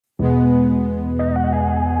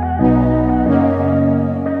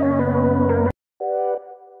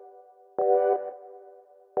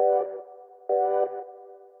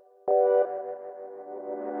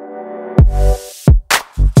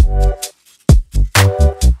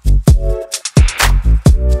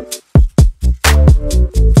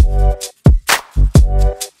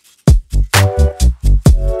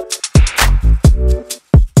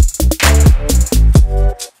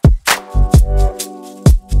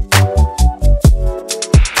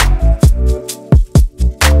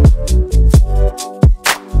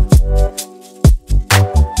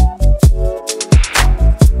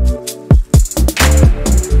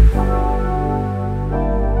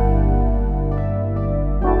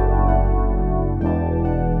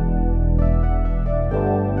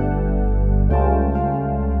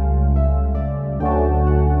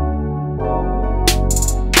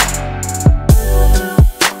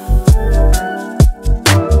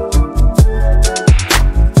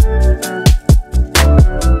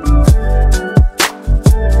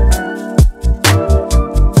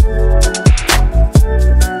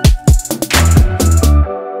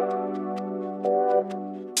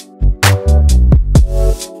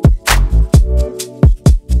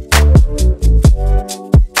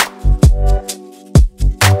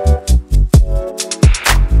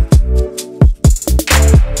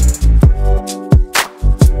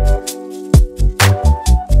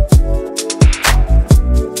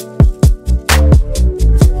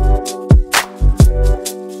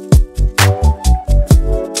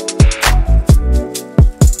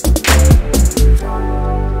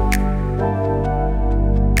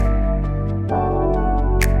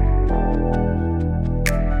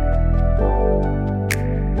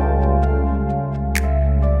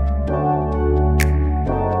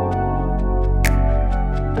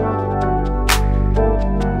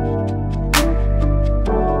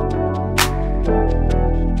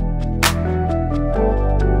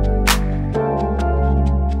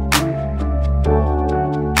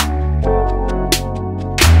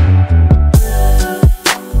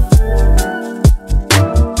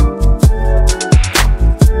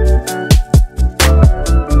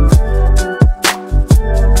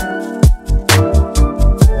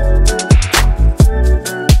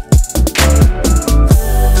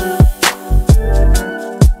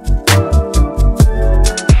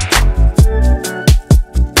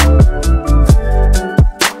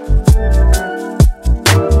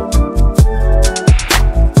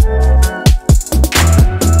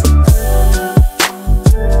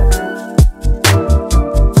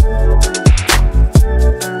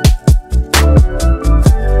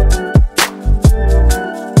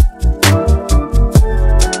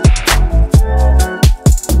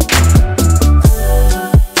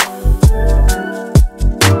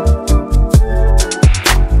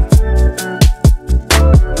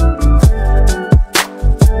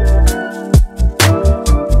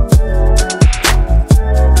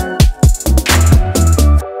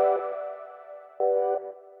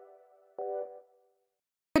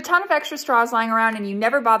ton of extra straws lying around and you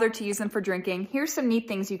never bothered to use them for drinking, here's some neat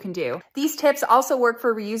things you can do. These tips also work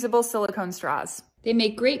for reusable silicone straws. They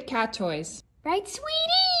make great cat toys. Right,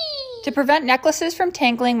 sweetie? To prevent necklaces from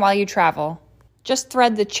tangling while you travel, just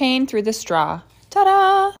thread the chain through the straw.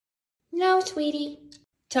 Ta-da! No, sweetie.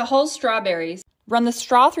 To hull strawberries, run the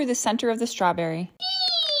straw through the center of the strawberry.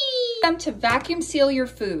 Them to vacuum seal your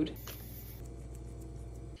food.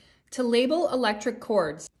 To label electric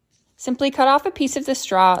cords, simply cut off a piece of the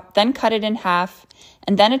straw, then cut it in half,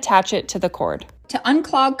 and then attach it to the cord. To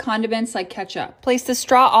unclog condiments like ketchup, place the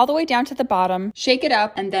straw all the way down to the bottom, shake it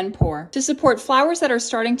up, and then pour. To support flowers that are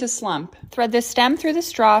starting to slump, thread the stem through the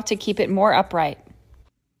straw to keep it more upright.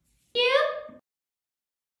 Yeah.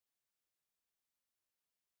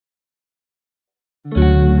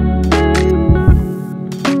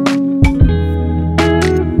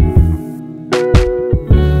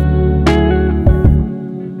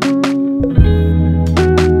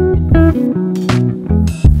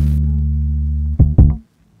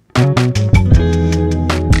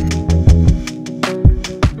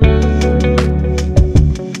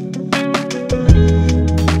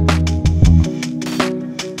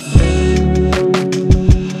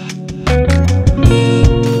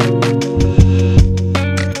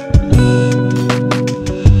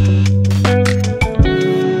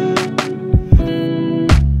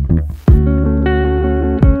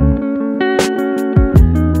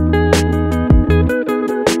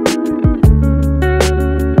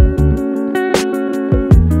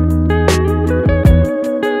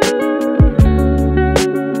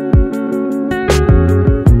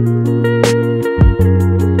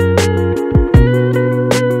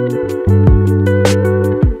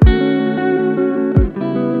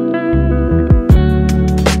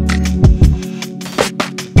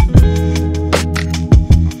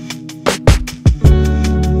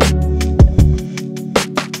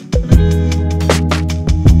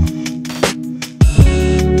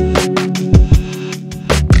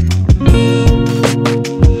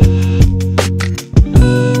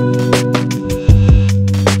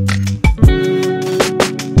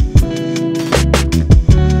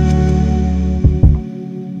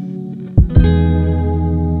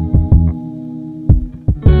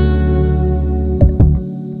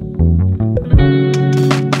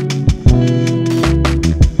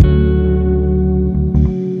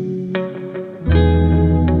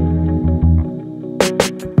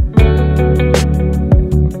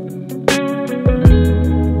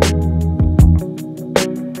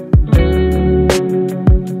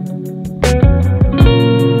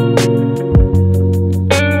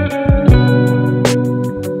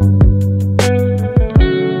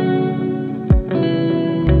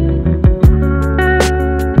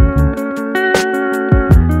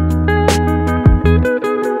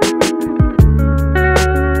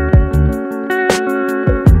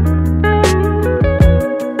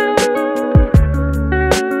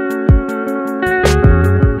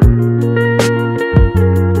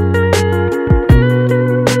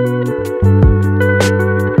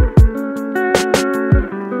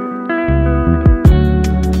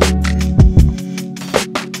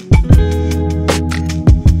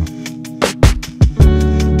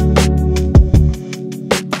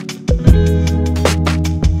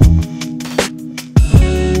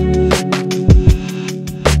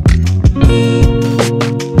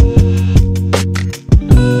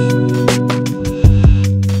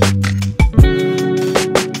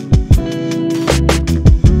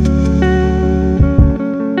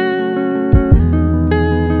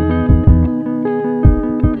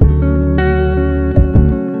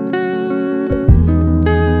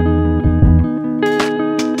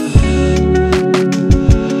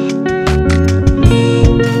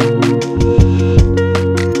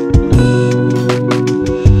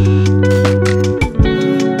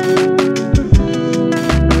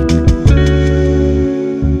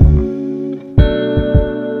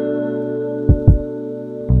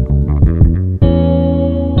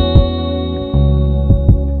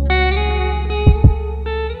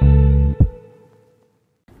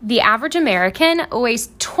 The average American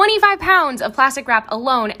wastes 25 pounds of plastic wrap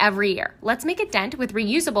alone every year. Let's make a dent with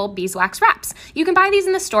reusable beeswax wraps. You can buy these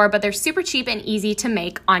in the store, but they're super cheap and easy to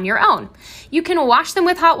make on your own. You can wash them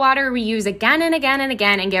with hot water, reuse again and again and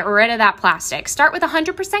again, and get rid of that plastic. Start with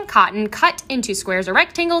 100% cotton, cut into squares or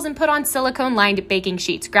rectangles, and put on silicone-lined baking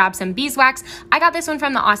sheets. Grab some beeswax. I got this one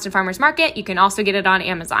from the Austin Farmers Market. You can also get it on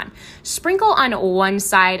Amazon. Sprinkle on one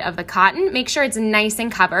side of the cotton, make sure it's nice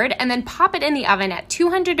and covered, and then pop it in the oven at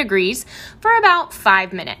 200 degrees for about 5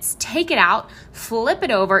 5 minutes. Take it out, flip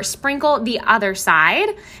it over, sprinkle the other side,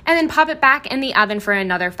 and then pop it back in the oven for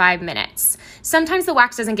another 5 minutes. Sometimes the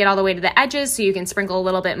wax doesn't get all the way to the edges, so you can sprinkle a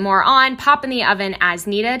little bit more on, pop in the oven as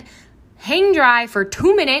needed, hang dry for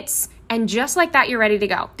 2 minutes, and just like that, you're ready to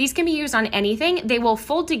go. These can be used on anything. They will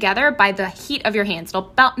fold together by the heat of your hands.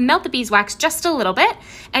 It'll melt the beeswax just a little bit,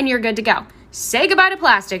 and you're good to go. Say goodbye to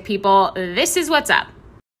plastic, people. This is what's up.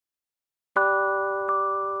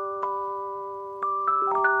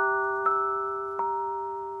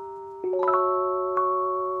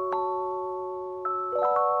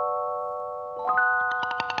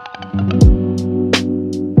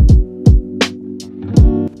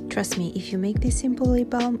 Trust me, if you make this simple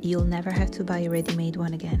lip balm, you'll never have to buy a ready-made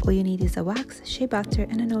one again. All you need is a wax, shea butter,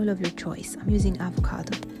 and an oil of your choice. I'm using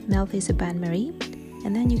avocado. Melt this a bain-marie,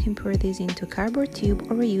 and then you can pour this into a cardboard tube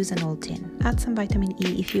or reuse an old tin. Add some vitamin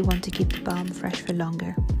E if you want to keep the balm fresh for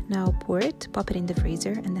longer. Now pour it, pop it in the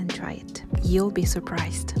freezer, and then try it. You'll be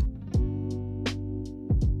surprised.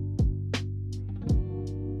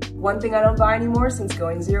 One thing I don't buy anymore since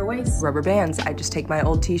going zero waste. Rubber bands. I just take my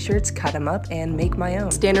old t-shirts, cut them up, and make my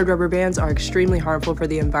own. Standard rubber bands are extremely harmful for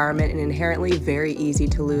the environment and inherently very easy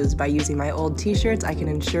to lose. By using my old t-shirts, I can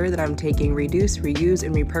ensure that I'm taking reduce, reuse,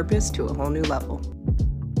 and repurpose to a whole new level.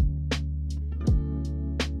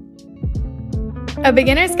 A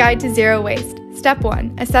beginner's guide to zero waste. Step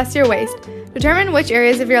 1. Assess your waste. Determine which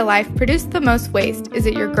areas of your life produce the most waste. Is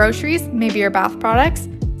it your groceries? Maybe your bath products?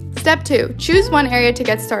 Step 2. Choose one area to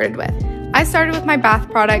get started with. I started with my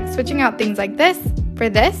bath products, switching out things like this for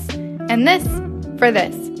this and this for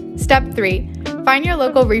this. Step 3. Find your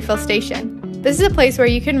local refill station. This is a place where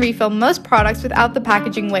you can refill most products without the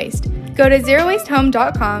packaging waste. Go to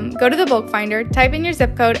zerowastehome.com, go to the bulk finder, type in your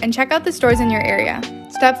zip code, and check out the stores in your area.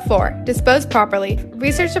 Step 4. Dispose properly.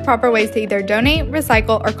 Research the proper ways to either donate,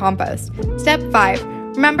 recycle, or compost. Step 5.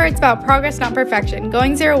 Remember, it's about progress, not perfection.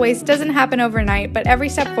 Going zero waste doesn't happen overnight, but every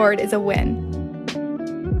step forward is a win.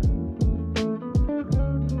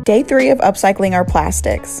 Day 3 of upcycling our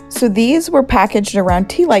plastics. So these were packaged around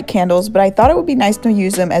tea light candles, but I thought it would be nice to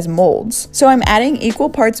use them as molds. So I'm adding equal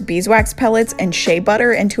parts beeswax pellets and shea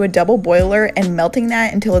butter into a double boiler and melting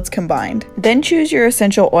that until it's combined. Then choose your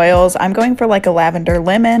essential oils. I'm going for like a lavender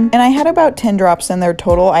lemon, and I had about 10 drops in there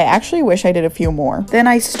total. I actually wish I did a few more. Then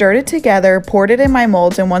I stirred it together, poured it in my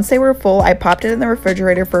molds, and once they were full, I popped it in the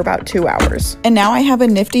refrigerator for about 2 hours. And now I have a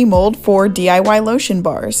nifty mold for DIY lotion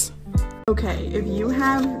bars. Okay, if you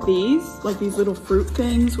have these, like these little fruit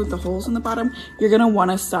things with the holes in the bottom, you're gonna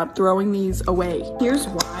wanna stop throwing these away. Here's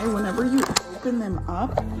why: whenever you open them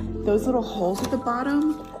up, those little holes at the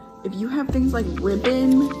bottom, if you have things like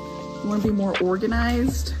ribbon, you wanna be more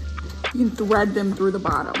organized, you can thread them through the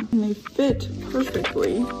bottom. And they fit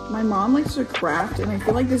perfectly. My mom likes to craft, and I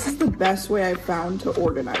feel like this is the best way I've found to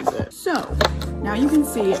organize it. So, now you can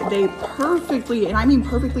see they perfectly, and I mean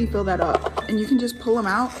perfectly, fill that up. And you can just pull them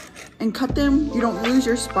out and cut them. You don't lose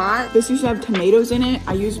your spot. This used to have tomatoes in it.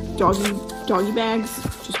 I use doggy bags.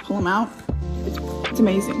 Just pull them out. It's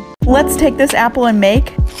amazing. Let's take this apple and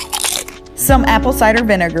make some apple cider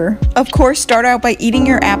vinegar. Of course, start out by eating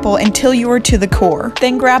your apple until you are to the core.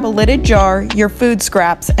 Then grab a lidded jar, your food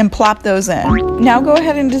scraps, and plop those in. Now go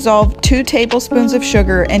ahead and dissolve 2 tablespoons of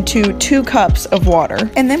sugar into 2 cups of water.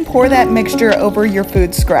 And then pour that mixture over your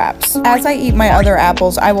food scraps. As I eat my other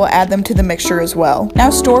apples, I will add them to the mixture as well. Now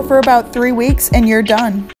store for about 3 weeks and you're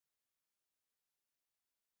done.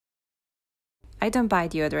 I don't buy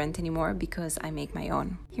deodorant anymore because I make my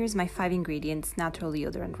own. Here's my 5 ingredients natural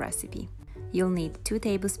deodorant recipe. You'll need 2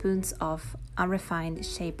 tablespoons of unrefined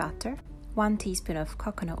shea butter, 1 teaspoon of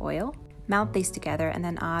coconut oil. Melt these together and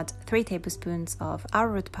then add 3 tablespoons of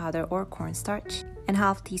arrowroot powder or cornstarch and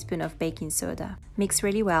half teaspoon of baking soda. Mix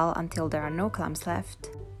really well until there are no clumps left,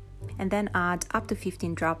 and then add up to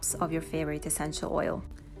 15 drops of your favorite essential oil.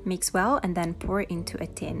 Mix well and then pour into a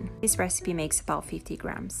tin. This recipe makes about 50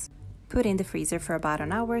 grams. Put in the freezer for about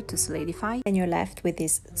an hour to solidify, and you're left with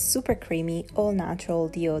this super creamy, all-natural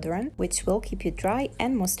deodorant, which will keep you dry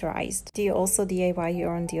and moisturized. Do you also DIY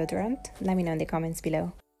your own deodorant? Let me know in the comments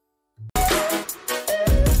below.